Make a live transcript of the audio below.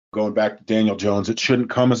going back to Daniel Jones, it shouldn't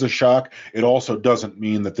come as a shock. It also doesn't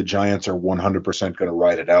mean that the Giants are 100% going to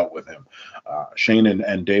ride it out with him. Schoen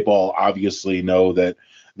and Daboll obviously know that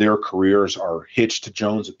their careers are hitched to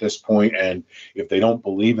Jones at this point, and if they don't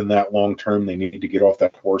believe in that long term, they need to get off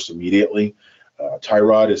that horse immediately.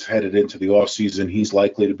 Tyrod is headed into the offseason. He's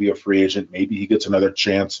likely to be a free agent. Maybe he gets another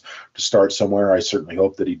chance to start somewhere. I certainly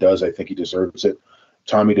hope that he does. I think he deserves it.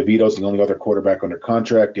 Tommy DeVito is the only other quarterback under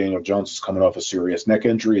contract. Daniel Jones is coming off a serious neck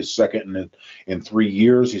injury, his second in 3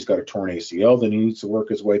 years. He's got a torn ACL that he needs to work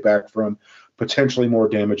his way back from. Potentially more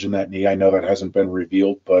damage in that knee. I know that hasn't been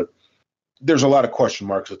revealed, but there's a lot of question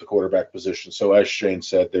marks at the quarterback position. So as Shane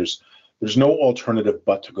said, there's no alternative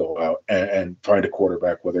but to go out and find a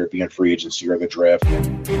quarterback, whether it be in free agency or the draft.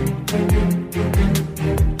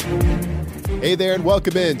 Hey there, and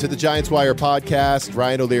welcome in to the Giants Wire podcast.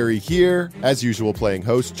 Ryan O'Leary here, as usual, playing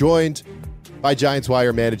host, joined by Giants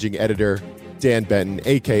Wire managing editor Dan Benton,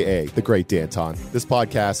 a.k.a. the Great Danton. This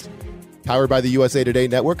podcast, powered by the USA Today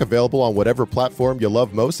Network, available on whatever platform you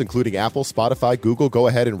love most, including Apple, Spotify, Google. Go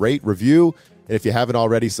ahead and rate, review, and if you haven't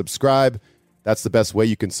already, subscribe. That's the best way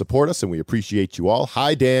you can support us, and we appreciate you all.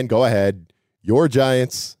 Hi, Dan. Go ahead. Your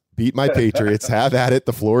Giants beat my Patriots. Have at it.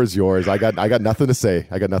 The floor is yours. I got nothing to say.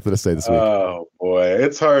 I got nothing to say this week. Oh, boy.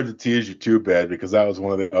 It's hard to tease you too bad because that was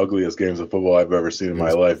one of the ugliest games of football I've ever seen in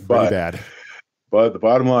my life. Bad. But the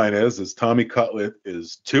bottom line is Tommy Cutlett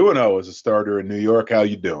is 2-0 as a starter in New York. How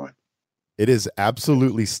you doing? It is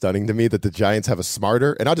absolutely stunning to me that the Giants have a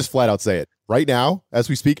smarter, and I'll just flat out say it, right now, as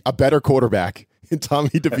we speak, a better quarterback in Tommy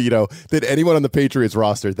DeVito than anyone on the Patriots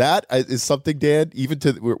roster. That is something, Dan, even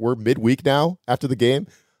we're midweek now after the game.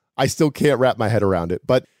 I still can't wrap my head around it.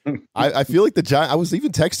 But I feel like the Giants, I was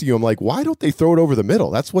even texting you, I'm like, why don't they throw it over the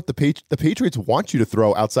middle? That's what the Patriots want you to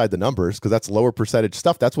throw outside the numbers because that's lower percentage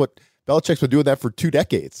stuff. That's what Belichick's been doing that for 2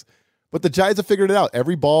 decades. But the Giants have figured it out.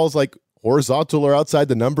 Every ball is like horizontal or outside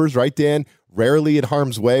the numbers, right, Dan? Rarely in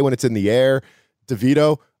harm's way when it's in the air.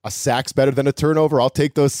 DeVito, a sack's better than a turnover. I'll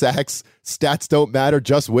take those sacks. Stats don't matter.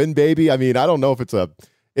 Just win, baby. I mean, I don't know if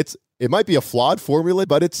it might be a flawed formula,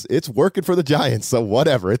 but it's working for the Giants. So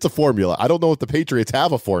whatever. It's a formula. I don't know if the Patriots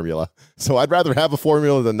have a formula. So I'd rather have a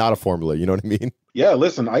formula than not a formula. You know what I mean? Yeah,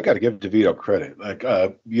 listen, I got to give DeVito credit. Like,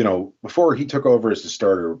 before he took over as the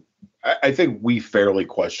starter, I think we fairly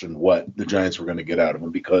questioned what the Giants were going to get out of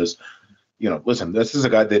him because, listen, this is a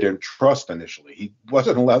guy they didn't trust initially. He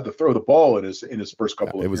wasn't allowed to throw the ball in his first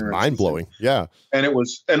couple of years. It was mind-blowing. Yeah. And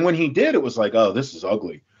when he did, it was like, oh, this is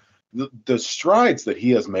ugly. The strides that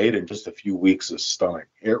he has made in just a few weeks is stunning.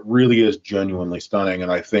 It really is genuinely stunning. And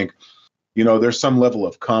I think, there's some level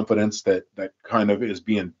of confidence that kind of is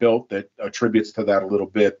being built that attributes to that a little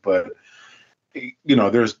bit. But,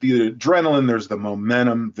 there's the adrenaline, there's the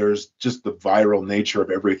momentum, there's just the viral nature of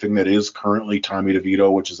everything that is currently Tommy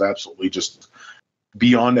DeVito, which is absolutely just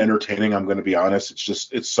beyond entertaining. I'm going to be honest.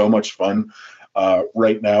 It's so much fun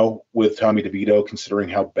right now with Tommy DeVito, considering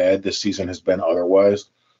how bad this season has been otherwise.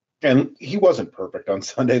 And he wasn't perfect on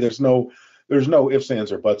Sunday. There's no ifs,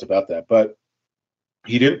 ands, or buts about that. But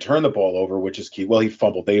he didn't turn the ball over, which is key. Well, he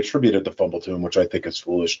fumbled. They attributed the fumble to him, which I think is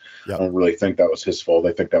foolish. Yep. I don't really think that was his fault.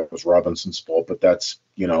 I think that was Robinson's fault. But that's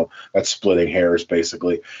splitting hairs,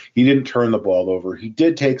 basically. He didn't turn the ball over. He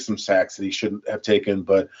did take some sacks that he shouldn't have taken,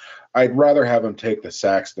 but I'd rather have him take the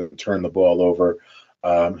sacks than turn the ball over.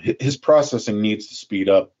 His processing needs to speed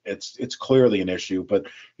up. It's clearly an issue, but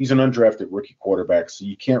he's an undrafted rookie quarterback, so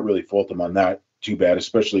you can't really fault him on that too bad,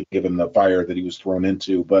 especially given the fire that he was thrown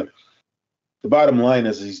into. But the bottom line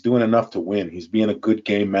is he's doing enough to win. He's being a good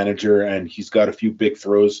game manager, and he's got a few big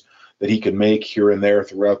throws that he can make here and there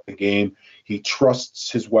throughout the game. He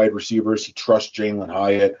trusts his wide receivers. He trusts Jalen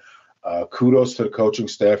Hyatt. Kudos to the coaching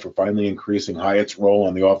staff for finally increasing Hyatt's role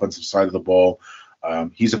on the offensive side of the ball.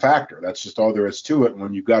 He's a factor. That's just all there is to it. And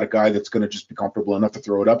when you've got a guy that's going to just be comfortable enough to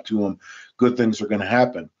throw it up to him, good things are going to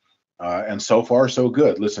happen. And so far, so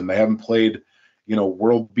good. Listen, they haven't played,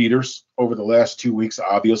 world beaters over the last 2 weeks.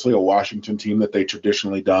 Obviously, a Washington team that they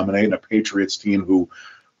traditionally dominate, and a Patriots team who,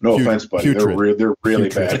 no offense, buddy, they're really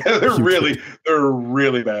bad. they're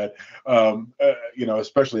really bad.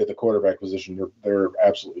 Especially at the quarterback position, they're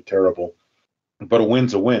absolutely terrible. But a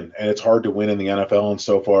win's a win, and it's hard to win in the NFL, and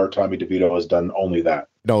so far, Tommy DeVito has done only that.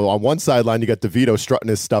 No, on one sideline, you got DeVito strutting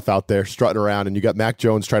his stuff out there, strutting around, and you got Mac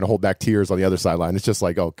Jones trying to hold back tears on the other sideline. It's just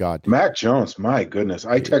like, oh, God. Mac Jones, my goodness.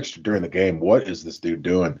 I texted you during the game, what is this dude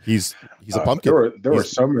doing? He's a pumpkin. There were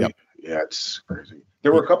so many. Yep. Yeah, it's crazy.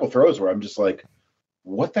 There were a couple throws where I'm just like,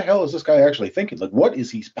 what the hell is this guy actually thinking? Like, what is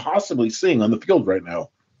he possibly seeing on the field right now?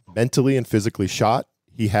 Mentally and physically shot.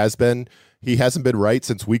 He hasn't been right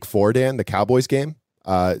since week 4, Dan, the Cowboys game.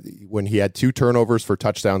 When he had 2 turnovers for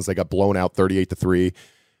touchdowns, they got blown out 38-3.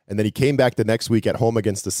 And then he came back the next week at home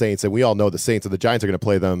against the Saints. And we all know the Saints and the Giants are going to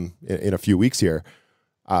play them in a few weeks here.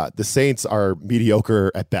 The Saints are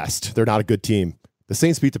mediocre at best. They're not a good team. The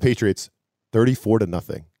Saints beat the Patriots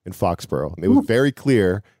 34-0 in Foxborough. I mean, it was very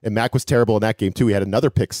clear, and Mac was terrible in that game too. He had another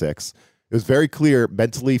pick six. It was very clear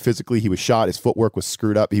mentally, physically, he was shot. His footwork was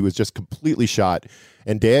screwed up. He was just completely shot.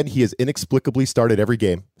 And Dan, he has inexplicably started every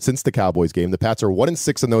game since the Cowboys game. The Pats are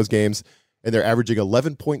 1-6 in those games, and they're averaging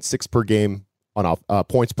 11.6 per game on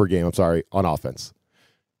points per game. On offense.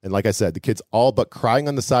 And like I said, the kid's all but crying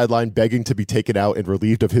on the sideline, begging to be taken out and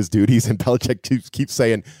relieved of his duties. And Belichick keeps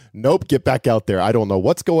saying, "Nope, get back out there." I don't know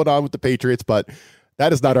what's going on with the Patriots, but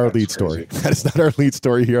that is not our lead story. That is not our lead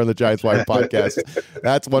story here on the Giants Wire podcast.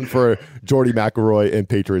 That's one for Jordy McElroy and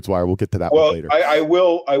Patriots Wire. We'll get to that one later. I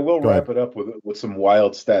will wrap it up with some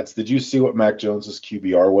wild stats. Did you see what Mac Jones's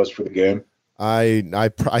QBR was for the game? I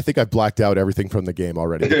think I blacked out everything from the game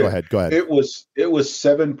already. Go ahead. It was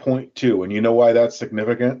 7.2, and you know why that's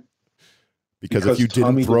significant? Because if you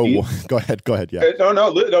didn't throw one, go ahead. Yeah.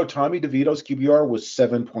 No. Tommy DeVito's QBR was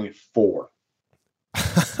 7.4.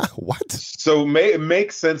 What? So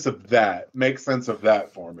make sense of that. Make sense of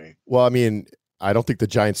that for me. Well, I mean, I don't think the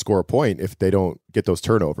Giants score a point if they don't get those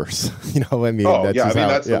turnovers. I mean,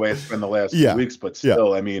 that's the way it's been the last 2 weeks. But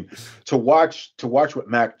still, I mean, to watch what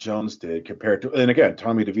Mac Jones did compared to, and again,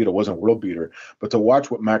 Tommy DeVito wasn't a world beater, but to watch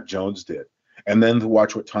what Mac Jones did, and then to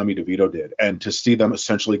watch what Tommy DeVito did, and to see them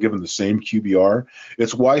essentially given the same QBR,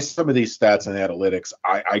 it's why some of these stats and analytics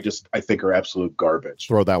I think are absolute garbage.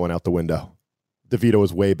 Throw that one out the window. DeVito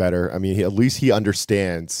is way better. I mean, at least he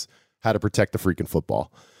understands how to protect the freaking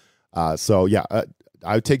football. I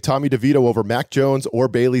would take Tommy DeVito over Mac Jones or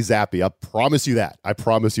Bailey Zappi. I promise you that.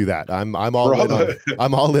 I'm all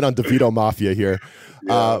in on DeVito Mafia here.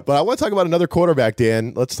 But I want to talk about another quarterback,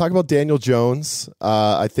 Dan. Let's talk about Daniel Jones.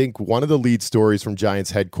 I think one of the lead stories from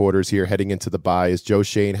Giants headquarters here heading into the bye is Joe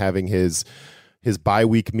Schoen having his bye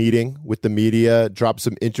week meeting with the media, dropped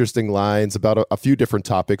some interesting lines about a few different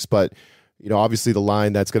topics, but obviously the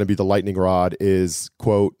line that's going to be the lightning rod is,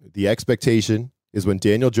 quote, "The expectation is when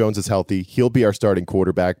Daniel Jones is healthy, he'll be our starting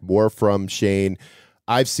quarterback." More from Shane.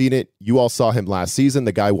 I've seen it. You all saw him last season.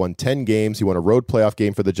 The guy won 10 games. He won a road playoff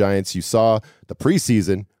game for the Giants. You saw the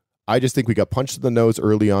preseason. I just think we got punched in the nose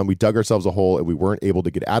early on. We dug ourselves a hole and we weren't able to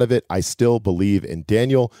get out of it. I still believe in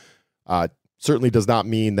Daniel. Certainly does not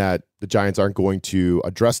mean that the Giants aren't going to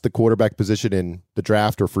address the quarterback position in the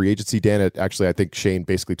draft or free agency, Dan. Actually, I think Shane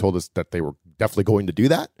basically told us that they were definitely going to do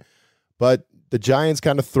that. But the Giants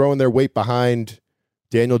kind of throwing their weight behind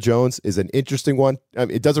Daniel Jones is an interesting one. I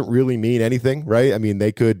mean, it doesn't really mean anything, right? I mean,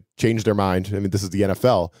 they could change their mind. I mean, this is the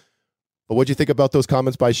NFL. But what do you think about those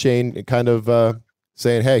comments by Shane kind of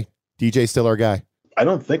saying, hey, DJ's still our guy? I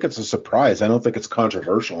don't think it's a surprise. I don't think it's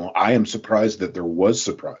controversial. I am surprised that there was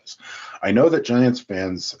surprise. I know that Giants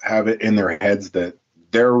fans have it in their heads that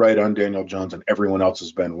they're right on Daniel Jones and everyone else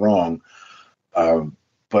has been wrong.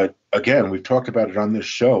 But again, we've talked about it on this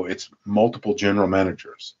show. It's multiple general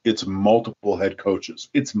managers. It's multiple head coaches.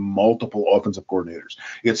 It's multiple offensive coordinators.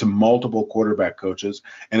 It's multiple quarterback coaches.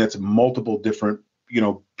 And it's multiple different,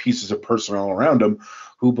 pieces of personnel around him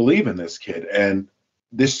who believe in this kid. And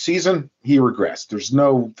this season, he regressed. There's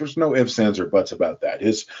no ifs, ands, or buts about that.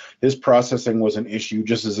 His processing was an issue,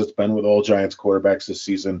 just as it's been with all Giants quarterbacks this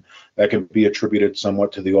season. That can be attributed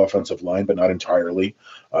somewhat to the offensive line, but not entirely.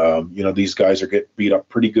 These guys are getting beat up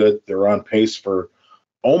pretty good. They're on pace for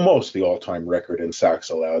almost the all-time record in sacks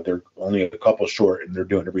allowed. They're only a couple short, and they're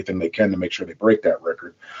doing everything they can to make sure they break that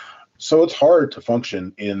record. So it's hard to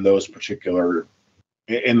function in those particular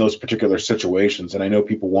situations. And I know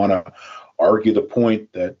people want to argue the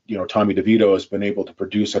point that, Tommy DeVito has been able to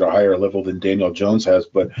produce at a higher level than Daniel Jones has,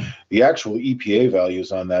 but the actual EPA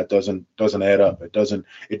values on that doesn't add up. It doesn't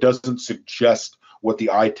suggest what the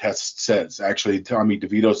eye test says. Actually, Tommy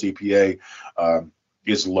DeVito's EPA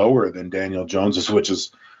is lower than Daniel Jones's, which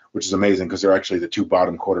is amazing because they're actually the two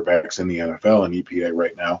bottom quarterbacks in the NFL in EPA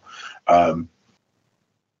right now.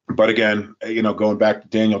 But again, going back to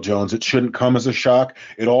Daniel Jones, it shouldn't come as a shock.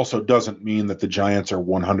 It also doesn't mean that the Giants are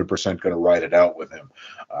 100% going to ride it out with him.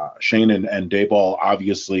 Shane and Daboll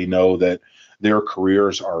obviously know that their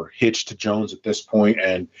careers are hitched to Jones at this point,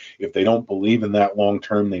 and if they don't believe in that long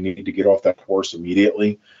term, they need to get off that horse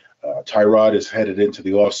immediately. Tyrod is headed into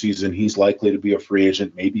the offseason. He's likely to be a free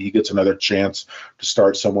agent. Maybe he gets another chance to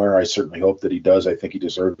start somewhere. I certainly hope that he does. I think he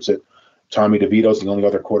deserves it. Tommy DeVito is the only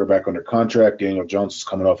other quarterback under contract. Daniel Jones is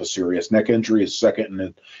coming off a serious neck injury, his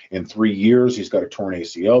second in 3 years. He's got a torn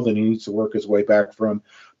ACL that he needs to work his way back from.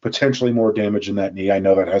 Potentially more damage in that knee. I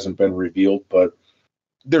know that hasn't been revealed, but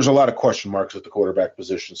there's a lot of question marks at the quarterback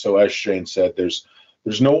position. So as Shane said, there's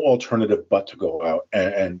no alternative but to go out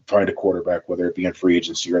and find a quarterback, whether it be in free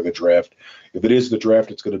agency or the draft. If it is the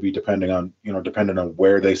draft, it's going to be dependent on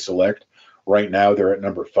where they select. Right now, they're at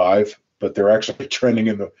number 5, but they're actually trending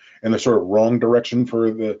in the sort of wrong direction for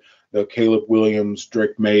the Caleb Williams,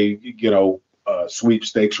 Drake May,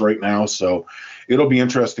 sweepstakes right now. So it'll be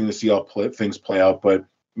interesting to see how things play out. But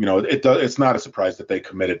it's not a surprise that they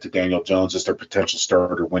committed to Daniel Jones as their potential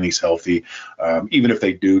starter when he's healthy. Even if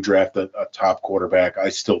they do draft a top quarterback, I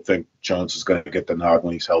still think Jones is going to get the nod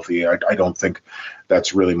when he's healthy. I don't think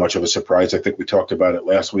that's really much of a surprise. I think we talked about it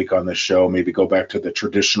last week on this show. Maybe go back to the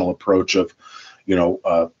traditional approach of,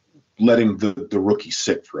 letting the rookie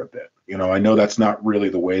sit for a bit. I know that's not really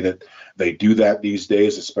the way that they do that these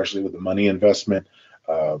days, especially with the money investment.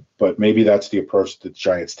 But maybe that's the approach that the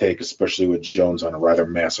Giants take, especially with Jones on a rather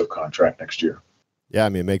massive contract next year. Yeah, I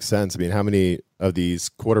mean, it makes sense. I mean, how many of these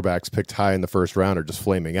quarterbacks picked high in the first round are just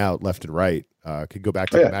flaming out left and right? Could go back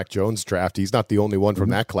to the Mac Jones draft. He's not the only one from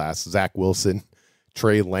that class. Zach Wilson,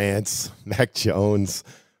 Trey Lance, Mac Jones.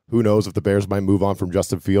 Who knows if the Bears might move on from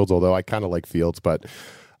Justin Fields, although I kind of like Fields. But,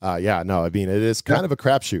 it is kind of a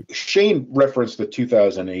crapshoot. Shane referenced the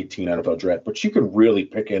 2018 NFL draft, but you could really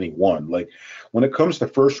pick any one. Like, when it comes to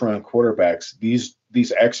first-round quarterbacks, these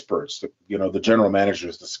experts, the general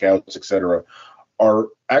managers, the scouts, et cetera, are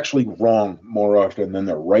actually wrong more often than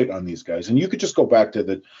they're right on these guys. And you could just go back to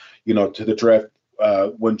the draft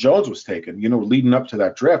when Jones was taken. Leading up to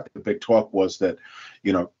that draft, the big talk was that,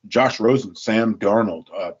 Josh Rosen, Sam Darnold,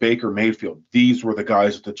 Baker Mayfield, these were the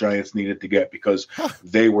guys that the Giants needed to get because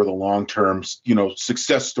they were the long-term,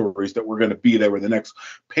 success stories that were going to be. They were the next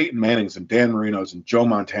Peyton Mannings and Dan Marinos and Joe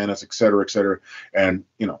Montanas, et cetera, et cetera. And,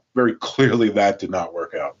 very clearly that did not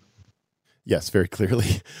work out. Yes, very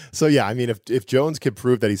clearly. So, yeah, I mean, if Jones can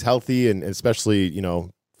prove that he's healthy and especially,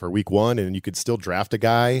 for week 1, and you could still draft a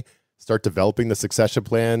guy, start developing the succession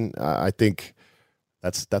plan, I think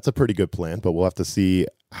that's a pretty good plan, but we'll have to see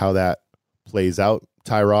how that plays out.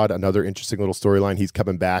 Tyrod, another interesting little storyline. He's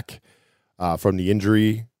coming back from the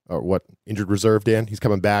injured reserve, Dan. He's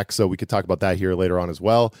coming back, so we could talk about that here later on as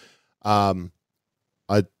well. But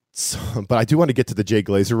I do want to get to the Jay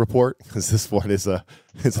Glazer report because this one is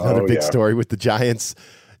another big story with the Giants.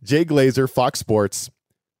 Jay Glazer, Fox Sports,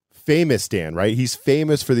 famous, Dan, right? He's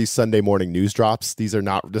famous for these Sunday morning news drops. This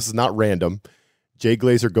is not random. Jay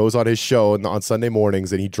Glazer goes on his show on Sunday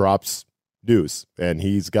mornings and he drops news, and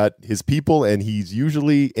he's got his people, and he's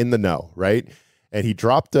usually in the know, right? And he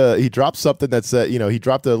dropped something that said, he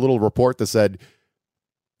dropped a little report that said,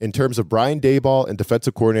 in terms of Brian Daboll and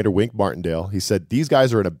defensive coordinator Wink Martindale, he said, these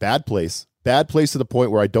guys are in a bad place to the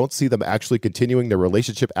point where I don't see them actually continuing their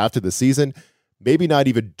relationship after the season, maybe not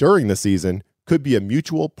even during the season. Could be a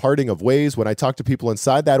mutual parting of ways. When I talk to people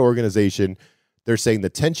inside that organization, they're saying the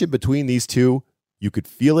tension between these two, you could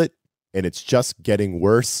feel it, and it's just getting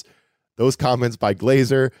worse. Those comments by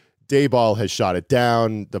Glazer. Daboll has shot it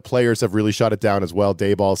down. The players have really shot it down as well.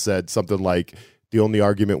 Daboll said something like, the only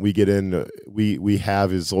argument we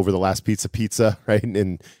have is over the last pizza, right?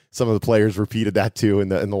 And some of the players repeated that too in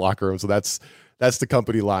the locker room. So that's the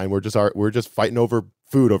company line. We're just fighting over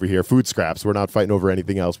food over here, food scraps. We're not fighting over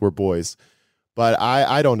anything else. We're boys. But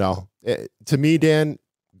I don't know. To me, Dan,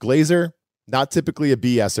 Glazer, not typically a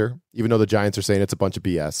BSer, even though the Giants are saying it's a bunch of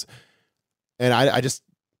BS. And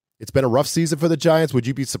it's been a rough season for the Giants. Would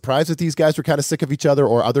you be surprised if these guys were kind of sick of each other,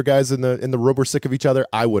 or other guys in the room were sick of each other?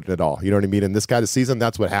 I wouldn't at all. You know what I mean? In this kind of season,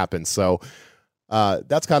 that's what happens. So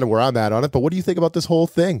that's kind of where I'm at on it. But what do you think about this whole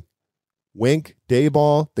thing? Wink,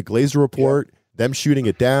 Daboll, the Glazer report, them shooting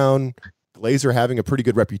it down, Glazer having a pretty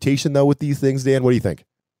good reputation, though, with these things, Dan. What do you think?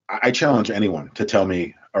 I challenge anyone to tell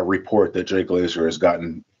me a report that Jay Glazer has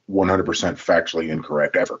gotten 100% factually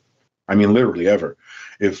incorrect ever. I mean, literally ever.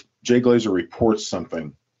 If Jay Glazer reports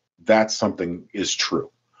something, that something is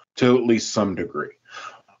true to at least some degree.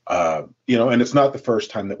 And it's not the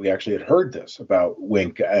first time that we actually had heard this about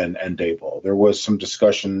Wink and Daboll. There was some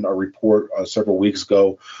discussion, a report several weeks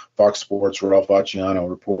ago. Fox Sports, Ralph Acciano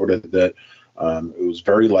reported that it was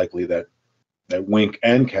very likely that Wink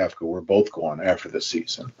and Kafka were both gone after the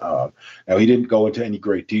season. Now, he didn't go into any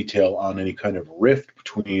great detail on any kind of rift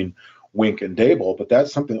between Wink and Daboll, but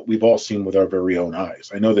that's something that we've all seen with our very own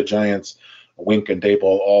eyes. I know the Giants, Wink and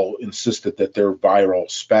Daboll, all insisted that their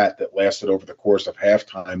viral spat that lasted over the course of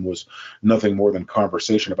halftime was nothing more than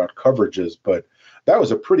conversation about coverages, but that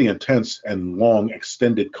was a pretty intense and long,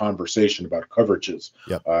 extended conversation about coverages.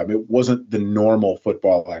 Yep. It wasn't the normal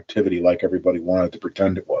football activity like everybody wanted to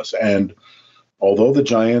pretend it was. And although the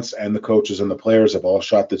Giants and the coaches and the players have all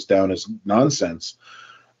shot this down as nonsense,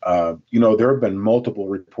 There have been multiple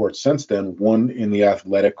reports since then, one in The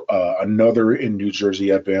Athletic, another in New Jersey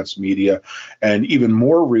Advanced Media, and even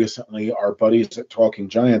more recently, our buddies at Talking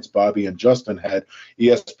Giants, Bobby and Justin, had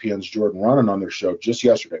ESPN's Jordan Raanan on their show just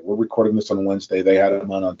yesterday. We're recording this on Wednesday. They had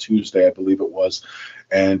him on Tuesday, I believe it was,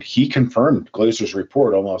 and he confirmed Glazer's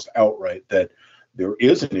report almost outright that there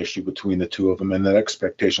is an issue between the two of them, and that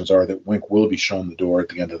expectations are that Wink will be shown the door at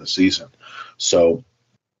the end of the season. So,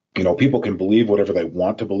 people can believe whatever they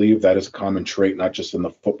want to believe. That is a common trait, not just in the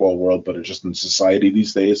football world, but just in society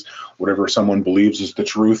these days. Whatever someone believes is the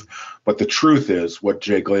truth. But the truth is what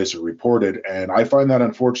Jay Glazer reported. And I find that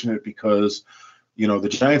unfortunate because, the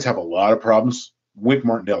Giants have a lot of problems. Wink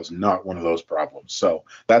Martindale is not one of those problems. So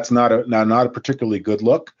that's not a particularly good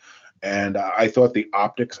look. And I thought the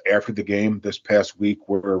optics after the game this past week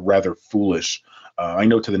were rather foolish. I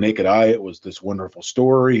know to the naked eye it was this wonderful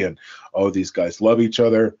story and, these guys love each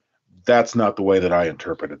other. That's not the way that I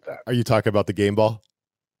interpreted that. Are you talking about the game ball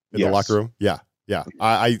in Yes. the locker room? Yeah.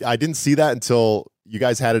 I didn't see that until you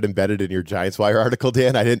guys had it embedded in your Giants Wire article,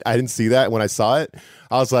 Dan. I didn't see that. When I saw it,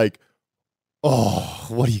 I was like, oh,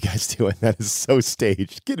 what are you guys doing? That is so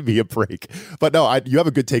staged. Give me a break. But no, you have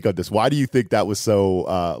a good take on this. Why do you think that was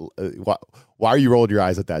so? Why are you rolling your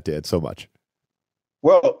eyes at that, Dan, so much?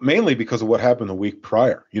 Well, mainly because of what happened the week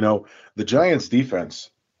prior. The Giants defense,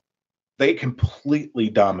 they completely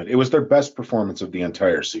dominated. It was their best performance of the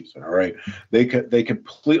entire season, all right? They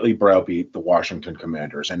completely browbeat the Washington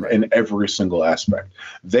Commanders in every single aspect.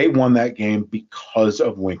 They won that game because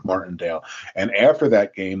of Wink Martindale. And after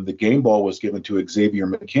that game, the game ball was given to Xavier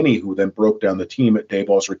McKinney, who then broke down the team at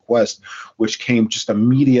Daboll's request, which came just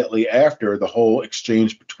immediately after the whole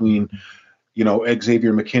exchange between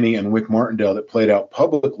Xavier McKinney and Wink Martindale that played out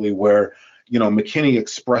publicly, where, McKinney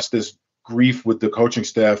expressed his grief with the coaching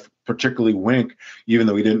staff, particularly Wink, even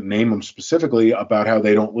though he didn't name him specifically, about how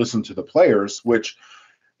they don't listen to the players, which,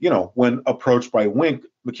 when approached by Wink,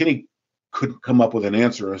 McKinney couldn't come up with an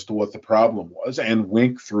answer as to what the problem was, and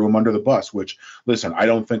Wink threw him under the bus, which, listen, I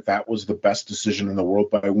don't think that was the best decision in the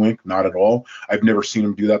world by Wink, not at all. I've never seen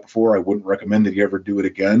him do that before. I wouldn't recommend that he ever do it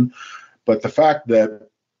again. But the fact that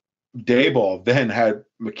Daboll then had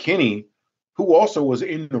McKinney, who also was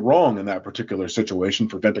in the wrong in that particular situation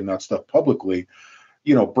for venting that stuff publicly,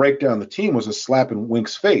 break down the team, was a slap in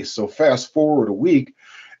Wink's face. So fast forward a week,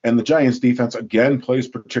 and the Giants defense again plays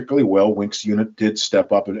particularly well. Wink's unit did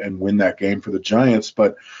step up and win that game for the Giants,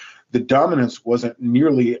 but the dominance wasn't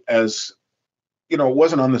nearly as, it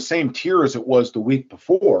wasn't on the same tier as it was the week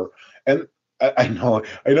before. And I know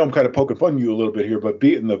I'm kind of poking fun at you a little bit here, but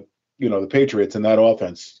beating the Patriots in that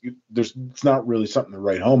offense, it's not really something to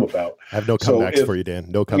write home about. I have no comebacks for you, Dan.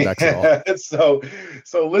 No comebacks at all.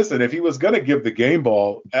 So listen, if he was going to give the game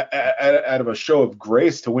ball out of a show of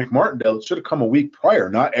grace to Wink Martindale, it should have come a week prior,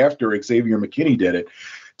 not after Xavier McKinney did it.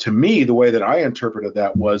 To me, the way that I interpreted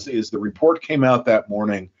that is the report came out that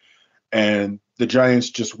morning, and the Giants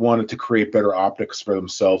just wanted to create better optics for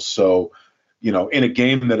themselves. So, in a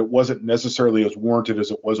game that it wasn't necessarily as warranted as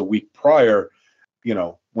it was a week prior,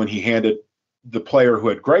 when he handed the player who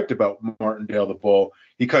had griped about Martindale the ball,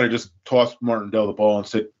 he kind of just tossed Martindale the ball and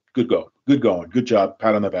said, good going, good job,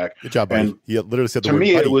 pat on the back. Good job, buddy. And he literally said the to word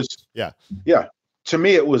me, buddy. it was, yeah. To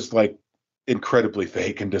me, it was like incredibly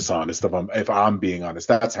fake and dishonest if I'm being honest.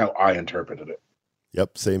 That's how I interpreted it.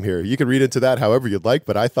 Yep. Same here. You can read into that however you'd like,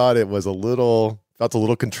 but I thought it was felt a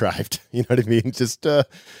little contrived. You know what I mean? Just,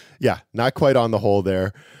 not quite on the whole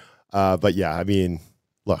there. But yeah, I mean,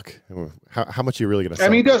 look, how much are you really going to say? I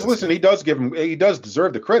mean, he does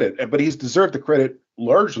deserve the credit, but he's deserved the credit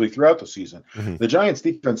largely throughout the season. Mm-hmm. The Giants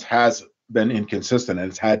defense has been inconsistent and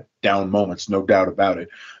it's had down moments, no doubt about it,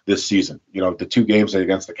 this season. The two games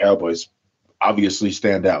against the Cowboys obviously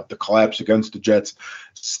stand out. The collapse against the Jets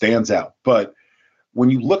stands out. But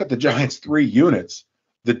when you look at the Giants' three units,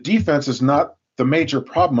 the defense is not the major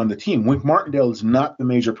problem on the team. Wink Martindale is not the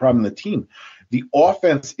major problem on the team. The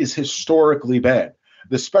offense is historically bad.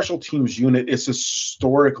 The special teams unit is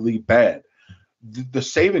historically bad. The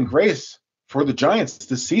saving grace for the Giants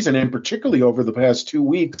this season, and particularly over the past 2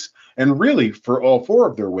 weeks, and really for all four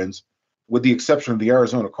of their wins, with the exception of the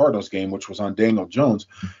Arizona Cardinals game, which was on Daniel Jones,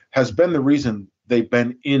 has been the reason they've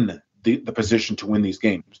been in the position to win these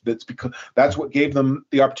games. That's what gave them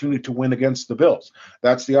the opportunity to win against the Bills.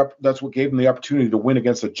 That's what gave them the opportunity to win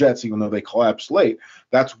against the Jets, even though they collapsed late.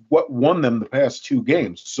 That's what won them the past two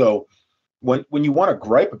games. So when you want to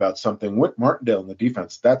gripe about something, Wink Martindale and the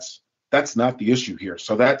defense, that's not the issue here.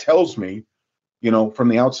 So that tells me, from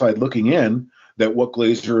the outside looking in, that what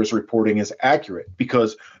Glazer is reporting is accurate,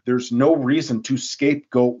 because there's no reason to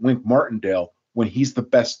scapegoat Wink Martindale when he's the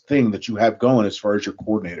best thing that you have going as far as your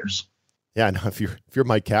coordinators. Yeah, no, if you're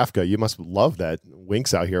Mike Kafka, you must love that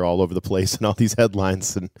Wink's out here all over the place and all these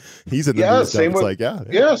headlines, and he's in the news stuff. It's like,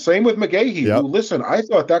 same with McGahee. Yep. Who, listen, I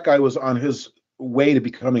thought that guy was on his way to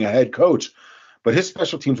becoming a head coach, but his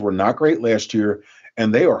special teams were not great last year,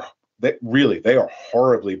 and they are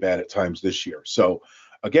horribly bad at times this year. So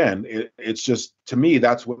again, it's just, to me,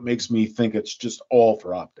 that's what makes me think it's just all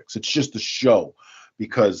for optics. It's just a show,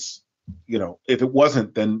 because if it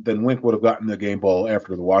wasn't, then Wink would have gotten the game ball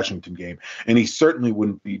after the Washington game, and he certainly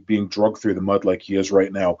wouldn't be being drugged through the mud like he is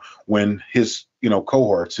right now, when his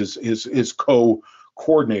cohorts, his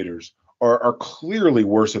co-coordinators are clearly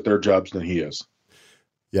worse at their jobs than he is.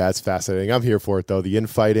 Yeah, it's fascinating. I'm here for it, though. The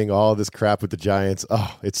infighting, all this crap with the Giants.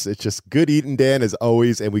 Oh, it's just good eating, Dan, as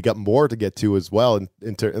always, and we got more to get to as well. And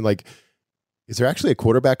is there actually a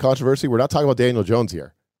quarterback controversy? We're not talking about Daniel Jones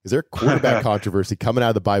here. Is there a quarterback controversy coming out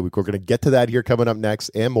of the bye week? We're going to get to that here coming up next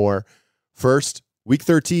and more. First, Week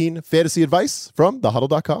 13 fantasy advice from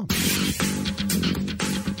thehuddle.com.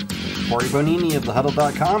 Corey Bonini of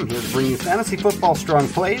thehuddle.com here to bring you fantasy football strong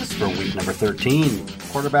plays for week number 13.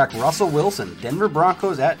 Quarterback Russell Wilson, Denver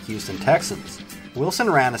Broncos at Houston Texans. Wilson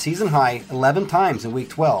ran a season-high 11 times in Week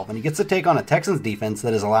 12, and he gets to take on a Texans defense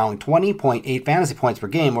that is allowing 20.8 fantasy points per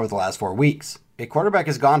game over the last 4 weeks. A quarterback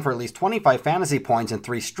has gone for at least 25 fantasy points in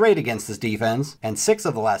 3 straight against this defense, and 6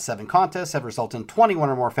 of the last 7 contests have resulted in 21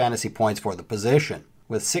 or more fantasy points for the position.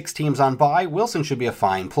 With 6 teams on bye, Wilson should be a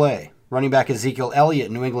fine play. Running back Ezekiel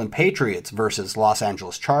Elliott, New England Patriots versus Los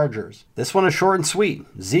Angeles Chargers. This one is short and sweet.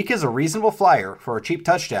 Zeke is a reasonable flyer for a cheap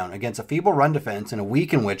touchdown against a feeble run defense in a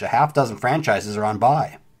week in which a half dozen franchises are on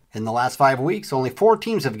bye. In the last 5 weeks, only 4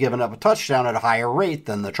 teams have given up a touchdown at a higher rate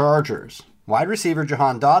than the Chargers. Wide receiver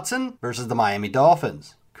Jahan Dotson versus the Miami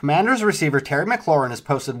Dolphins. Commanders receiver Terry McLaurin has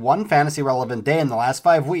posted 1 fantasy-relevant day in the last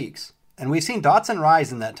 5 weeks, and we've seen Dotson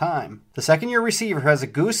rise in that time. The second-year receiver has a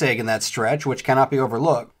goose egg in that stretch, which cannot be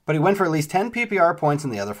overlooked, but he went for at least 10 PPR points in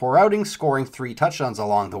the other 4 outings, scoring 3 touchdowns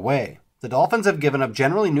along the way. The Dolphins have given up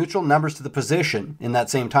generally neutral numbers to the position in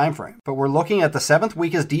that same time frame, but we're looking at the 7th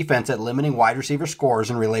weakest defense at limiting wide receiver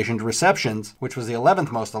scores in relation to receptions, which was the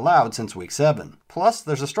 11th most allowed since Week 7. Plus,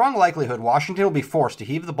 there's a strong likelihood Washington will be forced to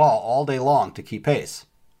heave the ball all day long to keep pace.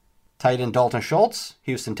 Tight end Dalton Schultz,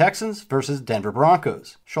 Houston Texans versus Denver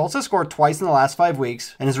Broncos. Schultz has scored twice in the last 5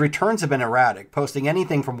 weeks, and his returns have been erratic, posting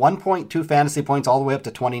anything from 1.2 fantasy points all the way up to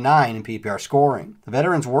 29 in PPR scoring. The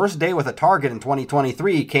veteran's worst day with a target in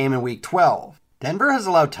 2023 came in Week 12. Denver has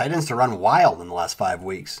allowed tight ends to run wild in the last 5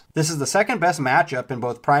 weeks. This is the second best matchup in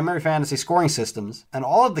both primary fantasy scoring systems, and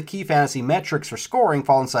all of the key fantasy metrics for scoring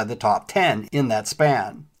fall inside the top 10 in that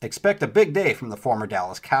span. Expect a big day from the former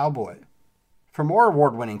Dallas Cowboy. For more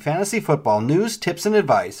award-winning fantasy football news, tips, and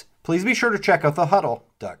advice, please be sure to check out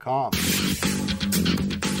thehuddle.com.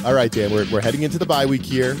 All right, Dan, we're heading into the bye week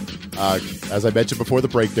here. As I mentioned before the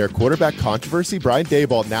break there, quarterback controversy. Brian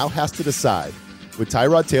Daboll now has to decide. With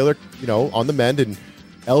Tyrod Taylor, on the mend and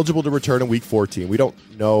eligible to return in Week 14. We don't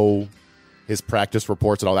know his practice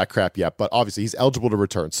reports and all that crap yet, but obviously he's eligible to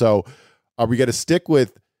return. So are we going to stick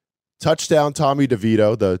with touchdown Tommy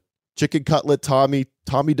DeVito, the chicken cutlet Tommy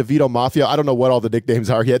DeVito Mafia? I don't know what all the nicknames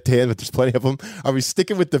are yet, Dan, but there's plenty of them. Are we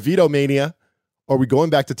sticking with DeVito Mania, or are we going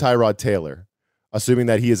back to Tyrod Taylor, assuming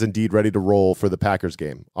that he is indeed ready to roll for the Packers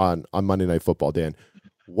game on Monday Night Football? Dan,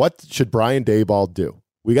 what should Brian Daboll do?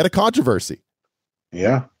 We got a controversy.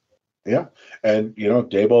 Yeah. And,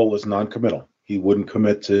 Daboll was non-committal. He wouldn't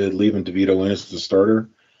commit to leaving DeVito in as the starter.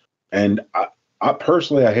 And I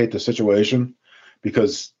personally, I hate the situation,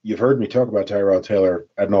 because you've heard me talk about Tyrod Taylor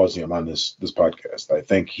ad nauseum on this podcast. I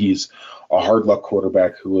think he's a hard luck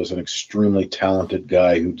quarterback who is an extremely talented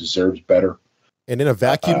guy who deserves better. And in a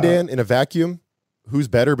vacuum, Dan, who's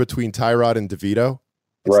better between Tyrod and DeVito?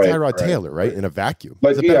 It's Tyrod Taylor, right? In a vacuum. But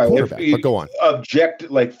he's a better quarterback. But go on.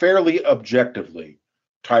 Fairly objectively,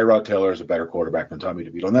 Tyrod Taylor is a better quarterback than Tommy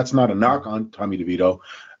DeVito. And that's not a knock on Tommy DeVito.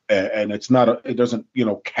 And it doesn't,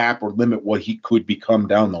 cap or limit what he could become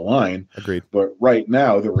down the line. Agreed. But right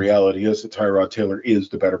now, the reality is that Tyrod Taylor is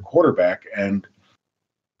the better quarterback, and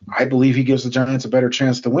I believe he gives the Giants a better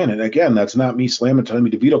chance to win. And again, that's not me slamming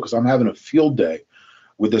Tommy DeVito, because I'm having a field day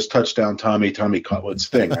with this touchdown Tommy Cutlets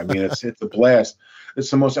thing. I mean, it's a blast.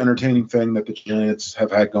 It's the most entertaining thing that the Giants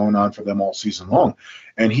have had going on for them all season long.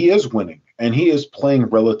 And he is winning, and he is playing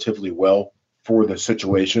relatively well for the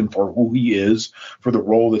situation, for who he is, for the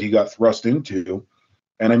role that he got thrust into.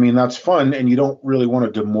 And I mean, that's fun, and you don't really want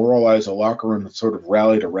to demoralize a locker room that sort of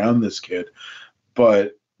rallied around this kid.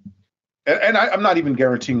 But And I'm not even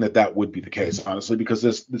guaranteeing that would be the case, honestly, because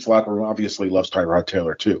this locker room obviously loves Tyrod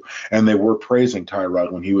Taylor too, and they were praising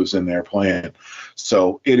Tyrod when he was in there playing.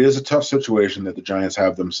 So it is a tough situation that the Giants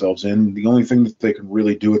have themselves in. The only thing that they can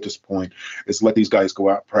really do at this point is let these guys go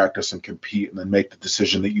out, practice, and compete, and then make the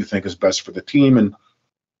decision that you think is best for the team. And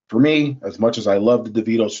for me, as much as I love the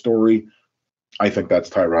DeVito story, I think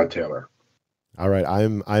that's Tyrod Taylor. All right,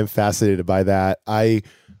 I'm fascinated by that. I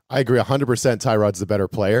agree 100%. Tyrod's the better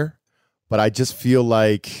player. But I just feel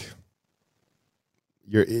like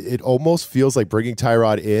it almost feels like bringing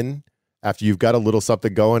Tyrod in after you've got a little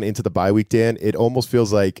something going into the bye week, Dan. It almost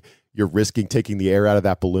feels like you're risking taking the air out of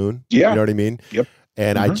that balloon. Yeah. You know what I mean? Yep.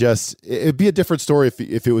 And it'd be a different story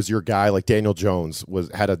if it was your guy like Daniel Jones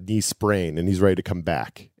had a knee sprain and he's ready to come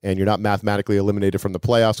back and you're not mathematically eliminated from the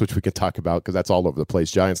playoffs, which we can talk about because that's all over the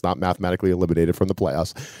place. Giants not mathematically eliminated from the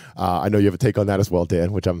playoffs. I know you have a take on that as well,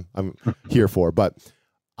 Dan, which I'm here for. But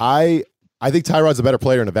I think Tyrod's a better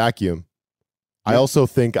player in a vacuum. I also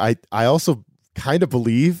think I also kind of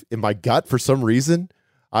believe in my gut for some reason.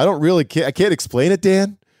 I can't explain it,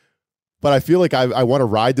 Dan, but I feel like I want to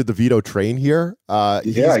ride the DeVito train here.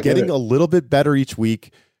 He's getting a little bit better each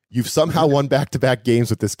week. You've somehow won back-to-back games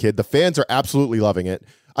with this kid. The fans are absolutely loving it.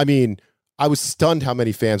 I mean, I was stunned how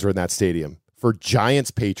many fans were in that stadium for Giants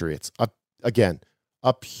Patriots. Again,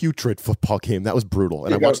 a putrid football game. That was brutal.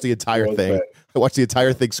 And I watched the entire thing. Bad. I watched the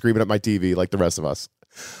entire thing screaming at my TV like the rest of us.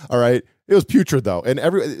 All right. It was putrid though.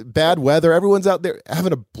 And bad weather. Everyone's out there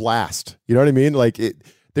having a blast. You know what I mean? Like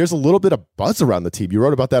there's a little bit of buzz around the team. You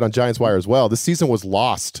wrote about that on Giants Wire as well. This season was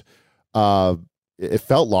lost. It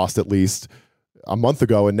felt lost at least a month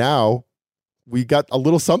ago. And now we got a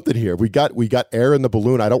little something here. We got air in the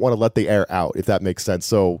balloon. I don't want to let the air out, if that makes sense.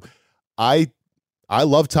 So I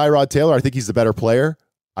love Tyrod Taylor. I think he's the better player.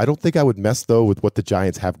 I don't think I would mess though with what the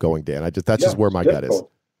Giants have going, Dan. That's just where my gut is.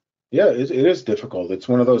 Yeah, it is difficult. It's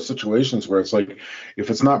one of those situations where it's like, if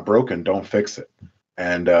it's not broken, don't fix it.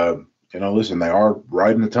 And listen, they are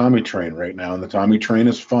riding the Tommy train right now, and the Tommy train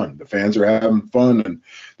is fun. The fans are having fun, and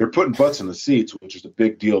they're putting butts in the seats, which is a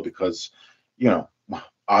big deal because,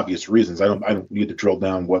 obvious reasons. I don't need to drill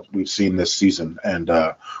down what we've seen this season and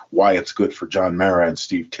why it's good for John Mara and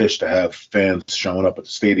Steve Tisch to have fans showing up at the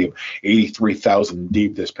stadium, 83,000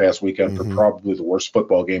 deep this past weekend for probably the worst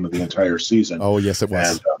football game of the entire season. Oh, yes, it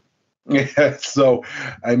was. And, so,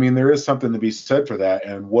 I mean, there is something to be said for that.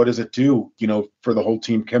 And what does it do, for the whole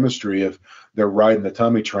team chemistry if they're riding the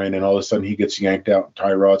Tommy train and all of a sudden he gets yanked out and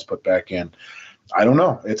Tyrod's put back in? I don't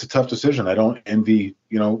know. It's a tough decision. I don't envy,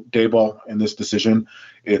 Daboll in this decision.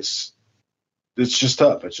 It's just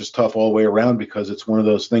tough. It's just tough all the way around because it's one of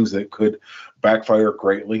those things that could backfire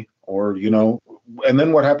greatly or, and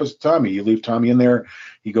then what happens to Tommy? You leave Tommy in there,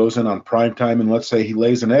 he goes in on prime time, and let's say he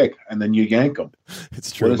lays an egg, and then you yank him.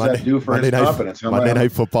 It's true. What does that do for his confidence? Monday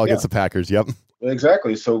Night Football against the Packers, yep.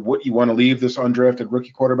 Exactly. So what you want to leave this undrafted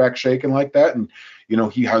rookie quarterback shaking like that, and,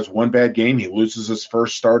 he has one bad game, he loses his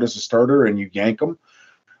first start as a starter, and you yank him?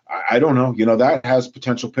 I don't know. That has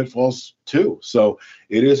potential pitfalls too. So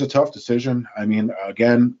it is a tough decision. I mean,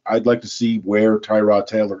 again, I'd like to see where Tyrod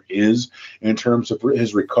Taylor is in terms of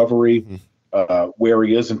his recovery, where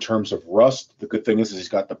he is in terms of rust. The good thing is he's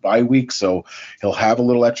got the bye week, so he'll have a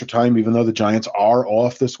little extra time, even though the Giants are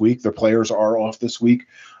off this week. Their players are off this week.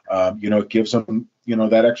 It gives them,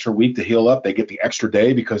 that extra week to heal up. They get the extra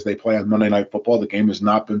day because they play on Monday Night Football. The game has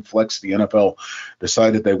not been flexed. The NFL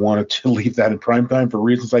decided they wanted to leave that in prime time for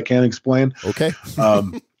reasons I can't explain. Okay.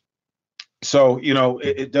 So,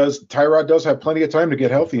 it does. Tyrod does have plenty of time to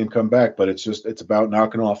get healthy and come back, but it's about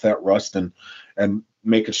knocking off that rust and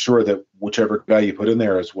making sure that whichever guy you put in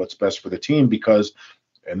there is what's best for the team because,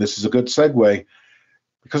 and this is a good segue,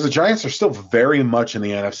 because the Giants are still very much in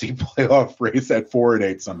the NFC playoff race at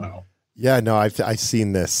 4-8 somehow. Yeah, no, I've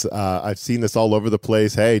seen this. I've seen this all over the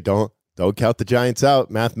place. Hey, don't count the Giants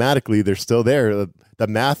out. Mathematically, they're still there. The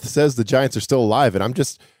math says the Giants are still alive, and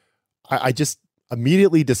I just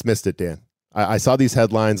immediately dismissed it, Dan. I saw these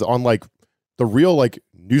headlines on like the real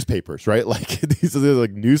newspapers, right? Like these are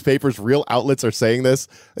like newspapers, real outlets are saying this.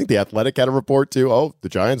 I think the Athletic had a report too. Oh, the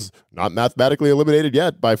Giants not mathematically eliminated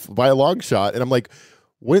yet by a long shot. And I'm like,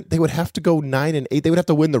 they would have to go 9-8. They would have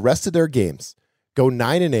to win the rest of their games, go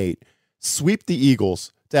 9-8, sweep the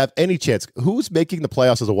Eagles to have any chance. Who's making the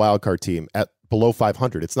playoffs as a wild card team at below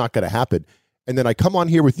 500? It's not going to happen. And then I come on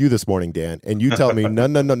here with you this morning, Dan, and you tell me, no,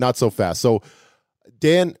 not so fast. So,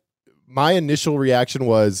 Dan, my initial reaction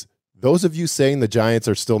was, those of you saying the Giants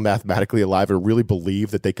are still mathematically alive or really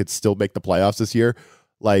believe that they could still make the playoffs this year,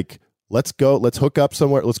 let's hook up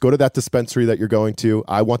somewhere. Let's go to that dispensary that you're going to.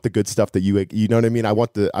 I want the good stuff that you know what I mean? I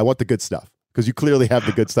want the good stuff. because you clearly have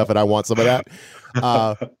the good stuff and I want some of that.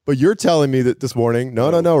 But you're telling me that this morning,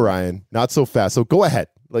 no, Ryan, not so fast. So go ahead.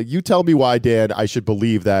 Like, you tell me why, Dan, I should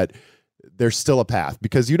believe that there's still a path,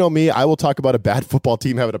 because you know me, I will talk about a bad football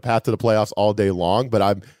team having a path to the playoffs all day long, but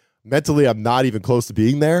I'm not even close to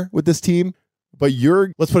being there with this team. But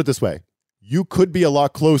let's put it this way. You could be a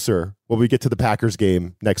lot closer when we get to the Packers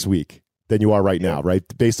game next week than you are right now, right?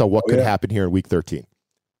 Based on what could happen here in week 13.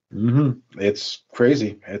 It's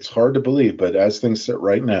crazy. It's hard to believe, but as things sit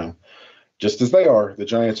right now, just as they are, the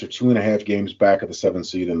Giants are 2.5 games back of the 7th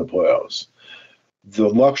seed in the playoffs. The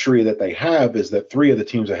luxury that they have is that 3 of the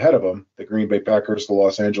teams ahead of them, the Green Bay Packers, the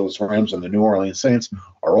Los Angeles Rams, and the New Orleans Saints,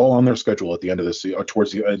 are all on their schedule at the end of the season, or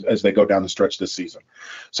as they go down the stretch this season.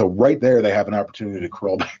 So right there, they have an opportunity to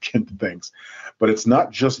crawl back into things. But it's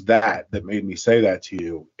not just that made me say that to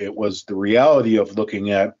you. It was the reality of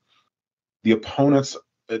looking at the opponents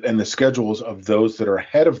and the schedules of those that are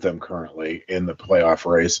ahead of them currently in the playoff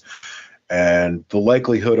race, and the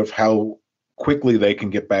likelihood of how quickly they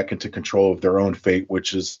can get back into control of their own fate,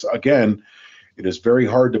 which is, again, it is very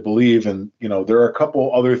hard to believe. And, there are a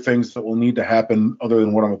couple other things that will need to happen other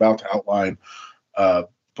than what I'm about to outline.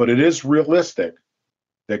 But it is realistic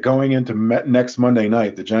that going into next Monday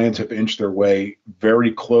night, the Giants have inched their way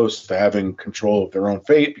very close to having control of their own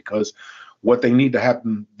fate, because what they need to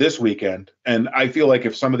happen this weekend, and I feel like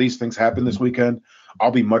if some of these things happen this weekend,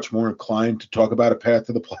 I'll be much more inclined to talk about a path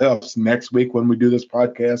to the playoffs next week when we do this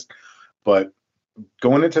podcast. But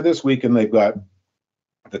going into this weekend, they've got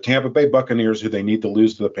the Tampa Bay Buccaneers, who they need to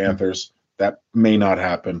lose to the Panthers. That may not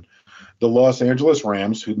happen. The Los Angeles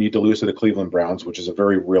Rams, who need to lose to the Cleveland Browns, which is a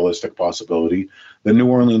very realistic possibility. The New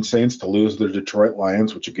Orleans Saints to lose to the Detroit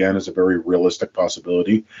Lions, which again is a very realistic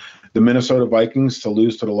possibility. The Minnesota Vikings to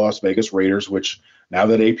lose to the Las Vegas Raiders, which now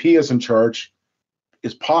that AP is in charge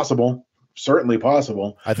is possible. Certainly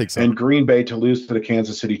possible. I think so. And Green Bay to lose to the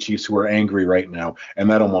Kansas City Chiefs, who are angry right now, and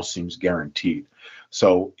that almost seems guaranteed.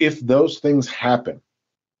 So if those things happen,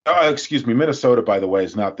 Minnesota, by the way,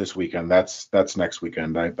 is not this weekend. That's next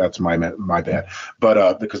weekend. That's my bad.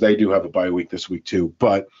 But because they do have a bye week this week too.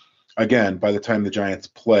 But again, by the time the Giants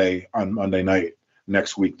play on Monday night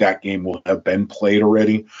next week, that game will have been played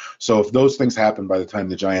already. So if those things happen by the time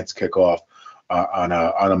the Giants kick off on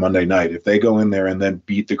a Monday night, if they go in there and then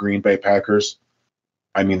beat the Green Bay Packers,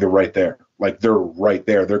 I mean, they're right there. Like, they're right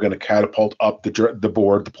there. They're going to catapult up the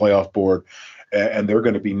playoff board, and they're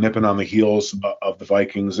going to be nipping on the heels of the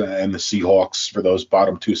Vikings and the Seahawks for those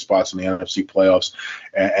bottom 2 spots in the NFC playoffs.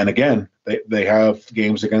 And again, they have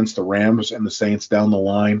games against the Rams and the Saints down the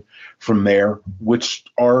line from there, which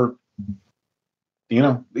are,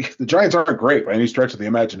 the Giants aren't great by any stretch of the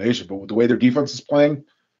imagination, but with the way their defense is playing,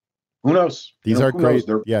 who knows? These are great.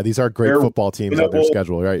 These are great football teams on their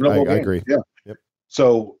schedule, right? I agree. Yeah. Yep.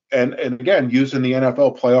 So, and again, using the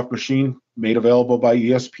NFL playoff machine made available by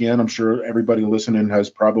ESPN, I'm sure everybody listening has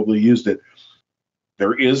probably used it.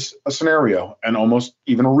 There is a scenario, and almost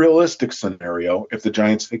even a realistic scenario, if the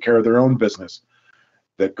Giants take care of their own business,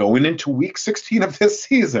 that going into week 16 of this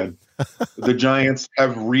season, the Giants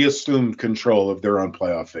have reassumed control of their own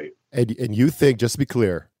playoff fate. And you think, just to be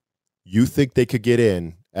clear, you think they could get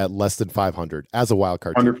in at less than 500 as a wild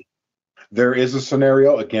card team? There is a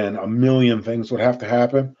scenario. Again, a million things would have to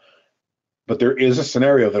happen, but there is a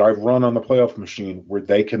scenario that I've run on the playoff machine where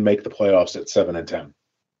they can make the playoffs at 7-10.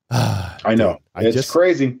 I know. It's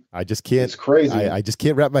crazy. I just can't. It's crazy. I just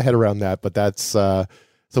can't wrap my head around that, but that's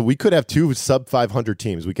so we could have 2 sub 500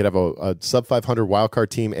 teams. We could have a sub 500 wild card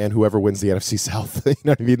team and whoever wins the NFC South. You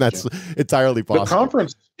know what I mean? That's entirely possible.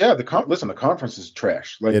 The conference is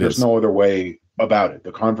trash. Like, there's no other way about it.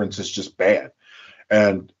 The conference is just bad.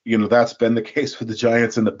 And, that's been the case with the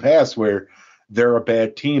Giants in the past, where they're a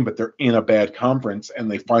bad team, but they're in a bad conference and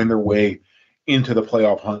they find their way into the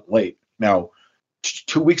playoff hunt late. Now,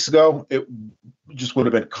 2 weeks ago, it just would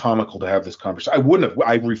have been comical to have this conversation.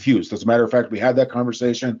 I refused. As a matter of fact, we had that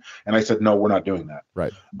conversation and I said, no, we're not doing that.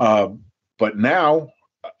 Right. But now,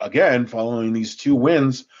 again, following these 2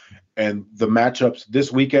 wins and the matchups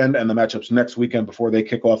this weekend and the matchups next weekend before they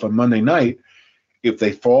kick off on Monday night, if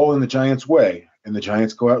they fall in the Giants' way and the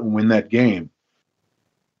Giants go out and win that game,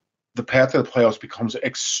 the path to the playoffs becomes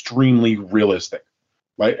extremely realistic.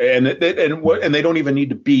 Like, and they don't even need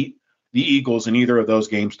to beat the Eagles in either of those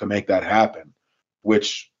games to make that happen,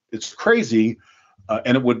 which is crazy,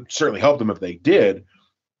 and it would certainly help them if they did.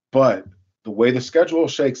 But the way the schedule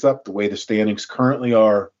shakes up, the way the standings currently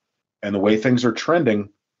are, and the way things are trending,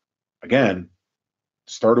 again,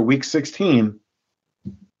 start of week 16,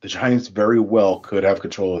 the Giants very well could have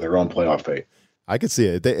control of their own playoff fate. I could see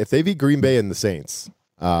it. If they beat Green Bay and the Saints,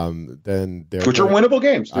 then they're which are winnable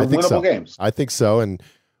games. They're winnable games. I think so. And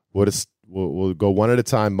we'll go one at a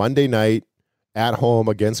time. Monday night at home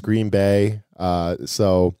against Green Bay.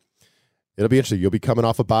 So it'll be interesting. You'll be coming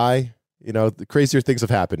off a bye. You know, the crazier things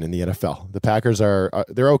have happened in the NFL. The Packers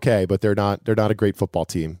they're okay, but they're not a great football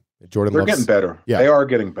team. They're getting better. Yeah, they are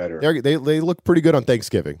getting better. They look pretty good on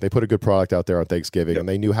Thanksgiving. They put a good product out there on Thanksgiving, and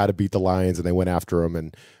they knew how to beat the Lions, and they went after them.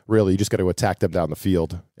 And really, you just got to attack them down the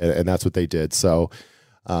field, and that's what they did. So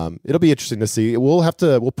it'll be interesting to see. We'll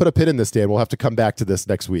put a pin in this, Dan. We'll have to come back to this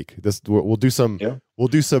next week. We'll do some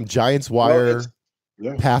Giants wire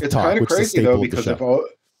path it's talk. Kind of which crazy is though, because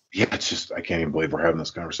it's just I can't even believe we're having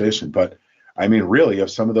this conversation. But I mean, really,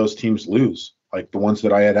 if some of those teams lose, like the ones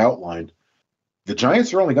that I had outlined, the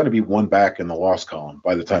Giants are only going to be one back in the loss column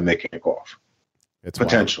by the time they kick off. It's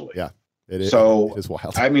potentially, wild. Yeah. It is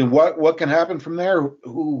wild. I mean, what can happen from there?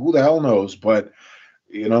 Who the hell knows? But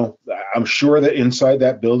you know, I'm sure that inside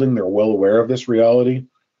that building, they're well aware of this reality,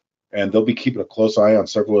 and they'll be keeping a close eye on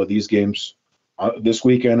several of these games this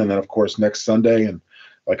weekend, and then of course next Sunday. And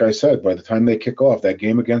like I said, by the time they kick off that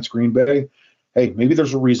game against Green Bay, hey, maybe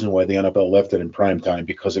there's a reason why the NFL left it in prime time,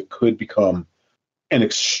 because it could become an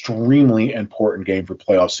extremely important game for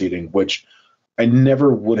playoff seeding, which I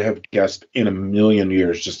never would have guessed in a million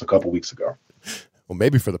years just a couple weeks ago. Well,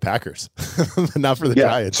 maybe for the Packers, not for the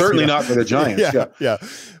Giants. Certainly not for the Giants. Yeah.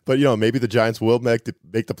 But, you know, maybe the Giants will make the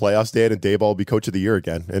playoffs, stand, and Daboll will be coach of the year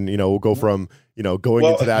again. And, you know, we'll go from, you know, going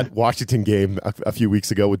into that Washington game a few weeks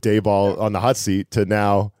ago with Daboll on the hot seat to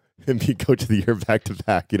now him being coach of the year back to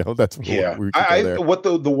back. You know, that's what we there. What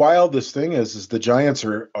the wildest thing is the Giants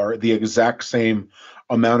are the exact same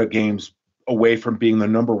amount of games away from being the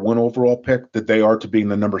number 1 overall pick that they are to being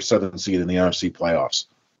the number 7 seed in the NFC playoffs.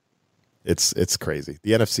 It's crazy.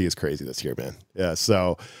 The NFC is crazy this year, man. Yeah.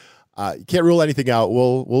 So you can't rule anything out.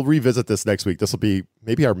 We'll revisit this next week. This will be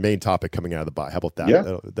maybe our main topic coming out of the bye. How about that?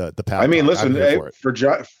 Yeah. The path. I mean, listen,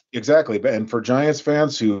 exactly. And for Giants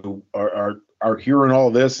fans who are hearing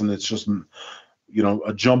all this and it's just, you know,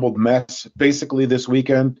 a jumbled mess, basically this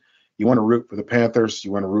weekend, you want to root for the Panthers,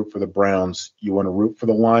 you want to root for the Browns, you want to root for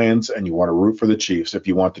the Lions, and you want to root for the Chiefs if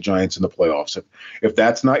you want the Giants in the playoffs. If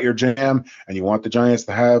that's not your jam and you want the Giants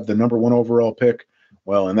to have the number 1 overall pick,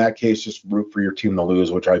 well, in that case, just root for your team to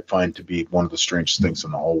lose, which I find to be one of the strangest things in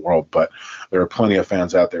the whole world. But there are plenty of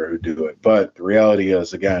fans out there who do it. But the reality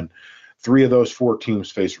is, again, 3 of those 4 teams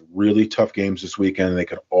face really tough games this weekend. They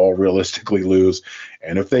could all realistically lose.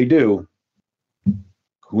 And if they do,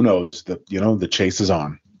 who knows? The chase is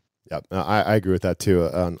on. Yeah, I agree with that too.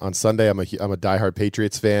 On Sunday, I'm a diehard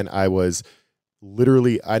Patriots fan. I was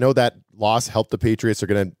literally, I know that loss helped the Patriots. They're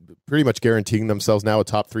going to pretty much guaranteeing themselves now a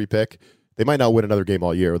top 3 pick. They might not win another game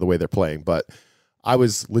all year the way they're playing, but I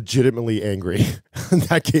was legitimately angry in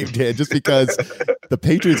that game, Dan, just because the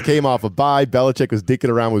Patriots came off a bye. Belichick was dicking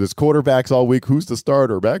around with his quarterbacks all week. Who's the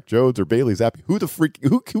starter? Mac Jones or Bailey Zappi? Who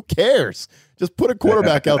cares? Just put a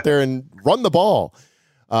quarterback out there and run the ball.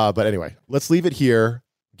 But anyway, let's leave it here.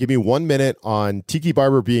 Give me 1 minute on Tiki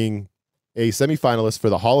Barber being a semifinalist for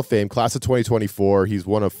the Hall of Fame, class of 2024. He's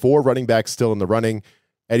one of 4 running backs still in the running.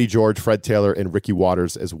 Eddie George, Fred Taylor, and Ricky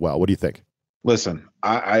Watters as well. What do you think? Listen,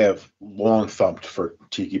 I have long thumped for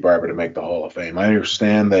Tiki Barber to make the Hall of Fame. I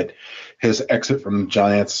understand that his exit from the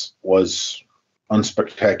Giants was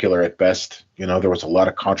unspectacular at best. You know, there was a lot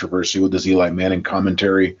of controversy with his Eli Manning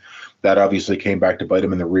commentary. That obviously came back to bite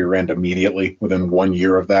him in the rear end immediately within 1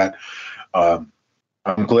 year of that.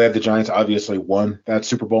 I'm glad the Giants obviously won that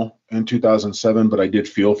Super Bowl in 2007, but I did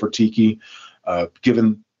feel for Tiki,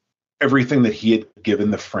 given everything that he had given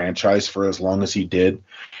the franchise for as long as he did,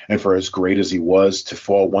 and for as great as he was, to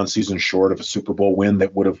fall 1 season short of a Super Bowl win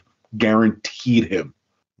that would have guaranteed him,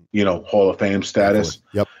 you know, Hall of Fame status.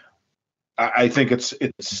 Yep. I think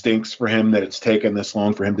it stinks for him that it's taken this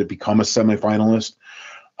long for him to become a semifinalist.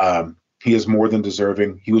 He is more than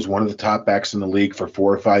deserving. He was one of the top backs in the league for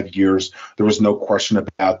 4 or 5 years. There was no question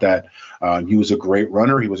about that. He was a great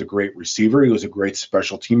runner. He was a great receiver. He was a great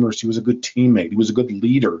special teamer. He was a good teammate. He was a good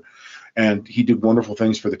leader. And he did wonderful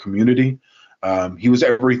things for the community. He was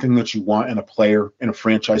everything that you want in a player, in a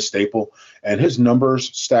franchise staple. And his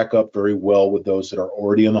numbers stack up very well with those that are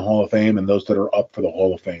already in the Hall of Fame and those that are up for the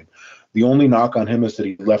Hall of Fame. The only knock on him is that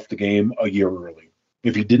he left the game a year early.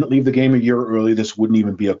 If he didn't leave the game a year early, this wouldn't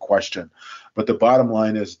even be a question. But the bottom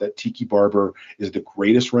line is that Tiki Barber is the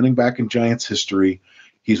greatest running back in Giants history.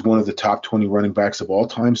 He's one of the top 20 running backs of all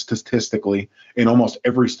time statistically, in almost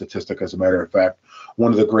every statistic, as a matter of fact.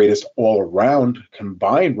 One of the greatest all-around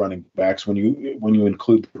combined running backs when you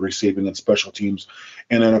include the receiving and special teams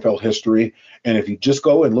in NFL history. And if you just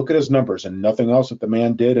go and look at his numbers and nothing else that the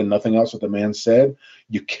man did and nothing else that the man said,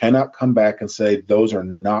 you cannot come back and say those are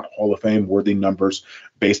not Hall of Fame worthy numbers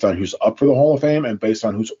based on who's up for the Hall of Fame and based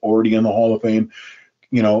on who's already in the Hall of Fame.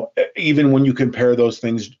 You know, even when you compare those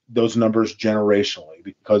numbers generationally,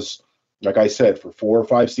 because like I said, for 4 or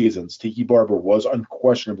 5 seasons, Tiki Barber was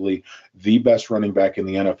unquestionably the best running back in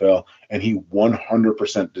the NFL, and he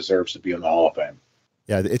 100% deserves to be in the Hall of Fame.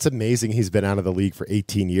 Yeah, it's amazing he's been out of the league for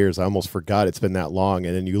 18 years. I almost forgot it's been that long.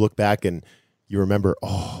 And then you look back and you remember,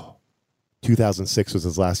 2006 was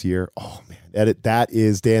his last year. Oh, man, that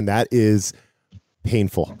is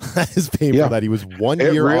painful. That is painful that he was 1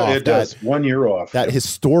 year off. It does. 1 year off. That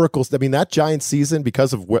historical, I mean, that Giants season,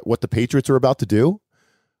 because of what the Patriots are about to do,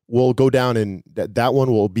 will go down, and that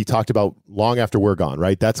one will be talked about long after we're gone,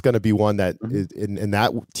 right? That's going to be one that is, and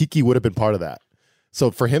that Tiki would have been part of that.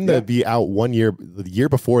 So for him to be out 1 year, the year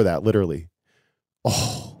before that, literally,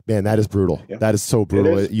 oh man, that is brutal. Yeah. That is so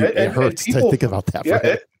brutal. It hurts to think about that. For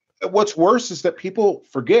him. What's worse is that people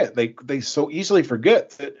forget. They so easily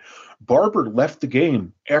forget that Barber left the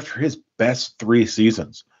game after his best 3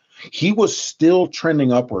 seasons. He was still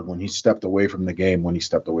trending upward when he stepped away from the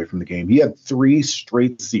game. He had 3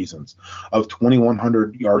 straight seasons of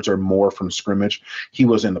 2,100 yards or more from scrimmage. He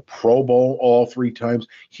was in the Pro Bowl all 3 times.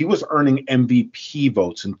 He was earning MVP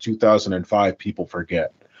votes in 2005. People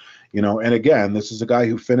forget, and again, this is a guy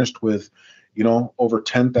who finished with, over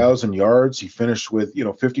 10,000 yards. He finished with,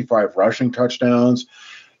 55 rushing touchdowns.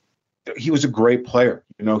 He was a great player.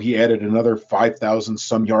 He added another 5,000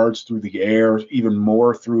 some yards through the air, even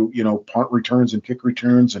more through, punt returns and kick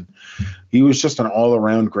returns. And he was just an all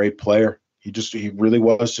around great player. He really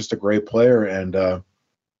was just a great player. And,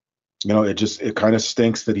 it kind of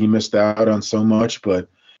stinks that he missed out on so much, but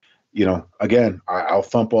again, I'll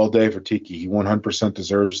thump all day for Tiki. He 100%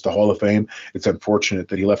 deserves the Hall of Fame. It's unfortunate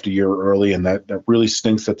that he left a year early, and that really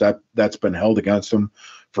stinks that's been held against him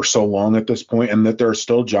for so long at this point, and that there are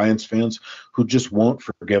still Giants fans who just won't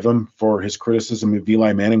forgive him for his criticism of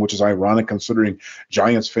Eli Manning, which is ironic considering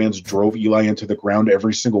Giants fans drove Eli into the ground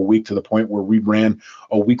every single week to the point where we ran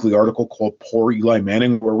a weekly article called Poor Eli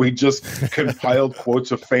Manning, where we just compiled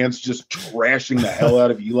quotes of fans just trashing the hell out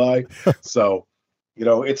of Eli. So,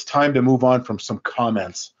 it's time to move on from some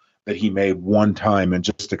comments that he made one time and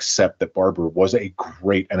just accept that Barber was a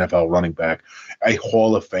great NFL running back, a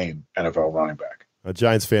Hall of Fame NFL running back.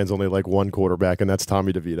 Giants fans only like one quarterback, and that's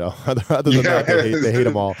Tommy DeVito. Other than that, they hate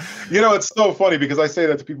them all. It's so funny because I say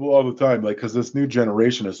that to people all the time, because this new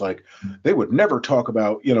generation is like, they would never talk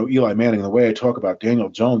about, Eli Manning the way I talk about Daniel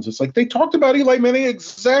Jones. It's like they talked about Eli Manning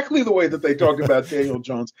exactly the way that they talked about Daniel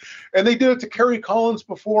Jones. And they did it to Kerry Collins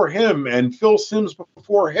before him and Phil Simms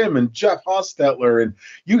before him and Jeff Hostetler. And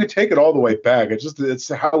you could take it all the way back. It's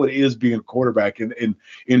how it is being a quarterback in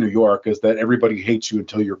New York, is that everybody hates you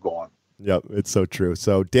until you're gone. Yep, it's so true.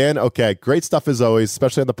 So, Dan, okay, great stuff as always,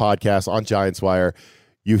 especially on the podcast on Giants Wire.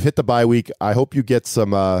 You've hit the bye week. I hope you get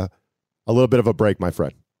some a little bit of a break, my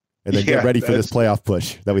friend, and then get ready for this playoff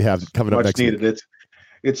push that we have coming up next week.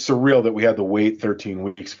 It's surreal that we had to wait 13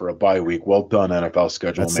 weeks for a bye week. Well done, NFL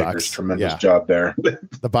schedule makers. Tremendous job there.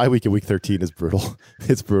 The bye week in week 13 is brutal.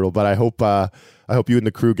 It's brutal, but I hope you and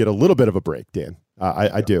the crew get a little bit of a break, Dan.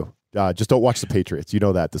 I do. Just don't watch the Patriots. You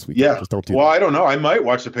know that this week. Yeah. Just don't do that. I don't know. I might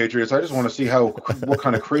watch the Patriots. I just want to see what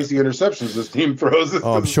kind of crazy interceptions this team throws.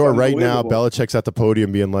 I'm sure right now Belichick's at the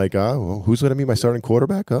podium being like, who's going to be my starting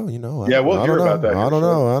quarterback? We'll hear about that. I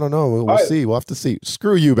don't know. We'll see. We'll have to see.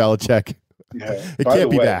 Screw you, Belichick. Yeah. It can't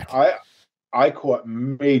be back. I caught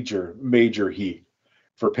major heat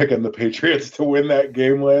for picking the Patriots to win that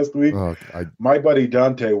game last week. My buddy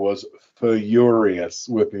Dante was furious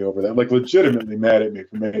with me over that, legitimately mad at me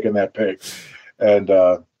for making that pick. And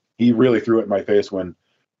he really threw it in my face when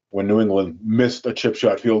New England missed a chip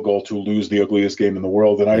shot field goal to lose the ugliest game in the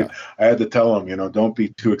world. And I had to tell him, don't be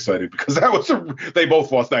too excited, because they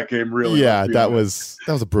both lost that game really. Yeah, that was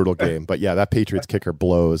a brutal game. But yeah, that Patriots kicker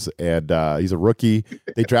blows, and he's a rookie.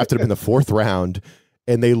 They drafted him in the 4th round,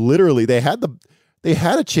 and they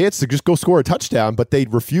had a chance to just go score a touchdown, but they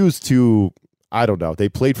refused to. I don't know. They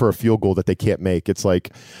played for a field goal that they can't make. It's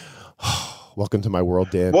like, welcome to my world,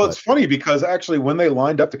 Dan. Well, it's funny because actually when they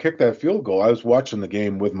lined up to kick that field goal, I was watching the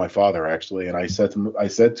game with my father actually, and I said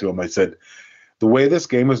to him, the way this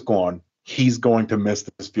game has gone, he's going to miss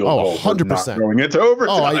this field goal. 100%. Going into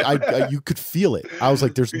overtime. You could feel it. I was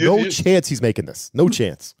like, there's no chance he's making this. No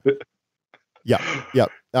chance. Yeah.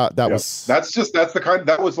 That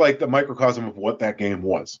was like the microcosm of what that game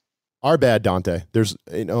was. Our bad, Dante. There's,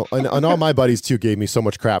 and all my buddies too gave me so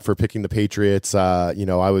much crap for picking the Patriots. I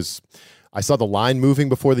saw the line moving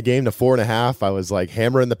before the game to 4.5. I was like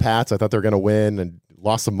hammering the Pats. I thought they were going to win and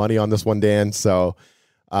lost some money on this one, Dan. So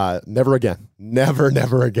never again. Never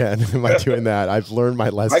again am I doing that. I've learned my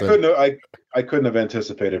lesson. I couldn't have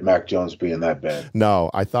anticipated Mac Jones being that bad. No,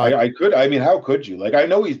 I thought I could. I mean, how could you? Like, I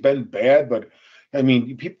know he's been bad, but I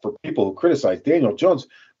mean, for people who criticize Daniel Jones,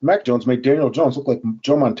 Mac Jones made Daniel Jones look like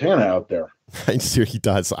Joe Montana out there. I'm sure he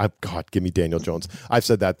does. God, give me Daniel Jones. I've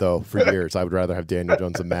said that though for years. I would rather have Daniel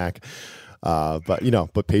Jones than Mac.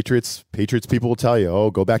 But Patriots people will tell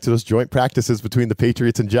you, go back to those joint practices between the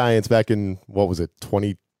Patriots and Giants back in, what was it,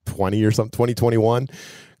 2020 or something, 2021.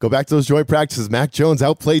 Go back to those joint practices. Mac Jones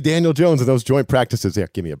outplayed Daniel Jones in those joint practices. Yeah,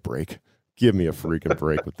 give me a break. Give me a freaking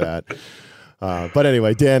break with that. But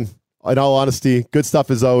anyway, Dan, in all honesty, good stuff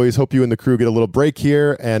as always. Hope you and the crew get a little break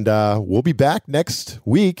here, and we'll be back next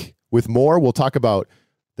week with more. We'll talk about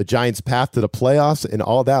the Giants' path to the playoffs and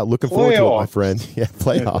all that. Looking forward to it, my friend. Yeah,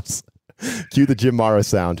 playoffs. Cue the Jim Mora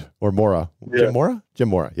sound, or Mora. Yeah. Jim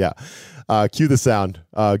Mora, yeah. Cue the sound.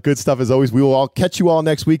 Good stuff as always. We will all catch you all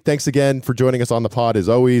next week. Thanks again for joining us on the pod as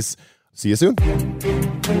always. See you soon.